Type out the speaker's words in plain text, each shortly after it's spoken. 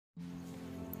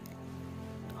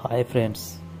Hi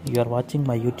friends, you are watching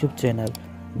my YouTube channel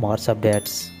Mars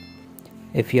Updates.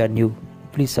 If you are new,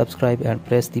 please subscribe and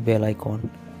press the bell icon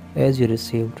as you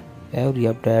received every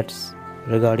updates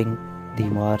regarding the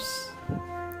Mars.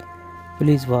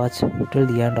 Please watch till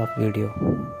the end of video.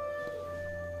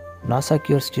 NASA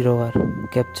Curiosity rover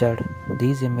captured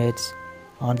these images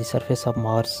on the surface of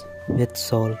Mars with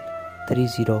Sol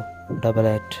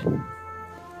 3088.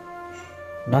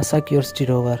 NASA Curiosity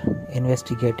rover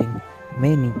investigating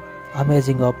many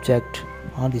amazing objects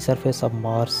on the surface of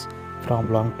Mars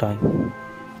from long time.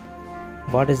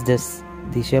 What is this?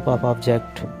 The shape of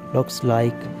object looks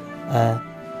like a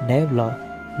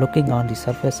Nevla looking on the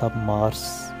surface of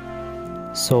Mars.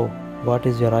 So, what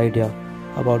is your idea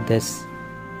about this?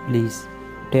 Please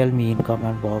tell me in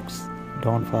comment box.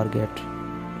 Don't forget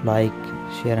like,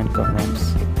 share and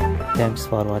comments. Thanks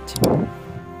for watching.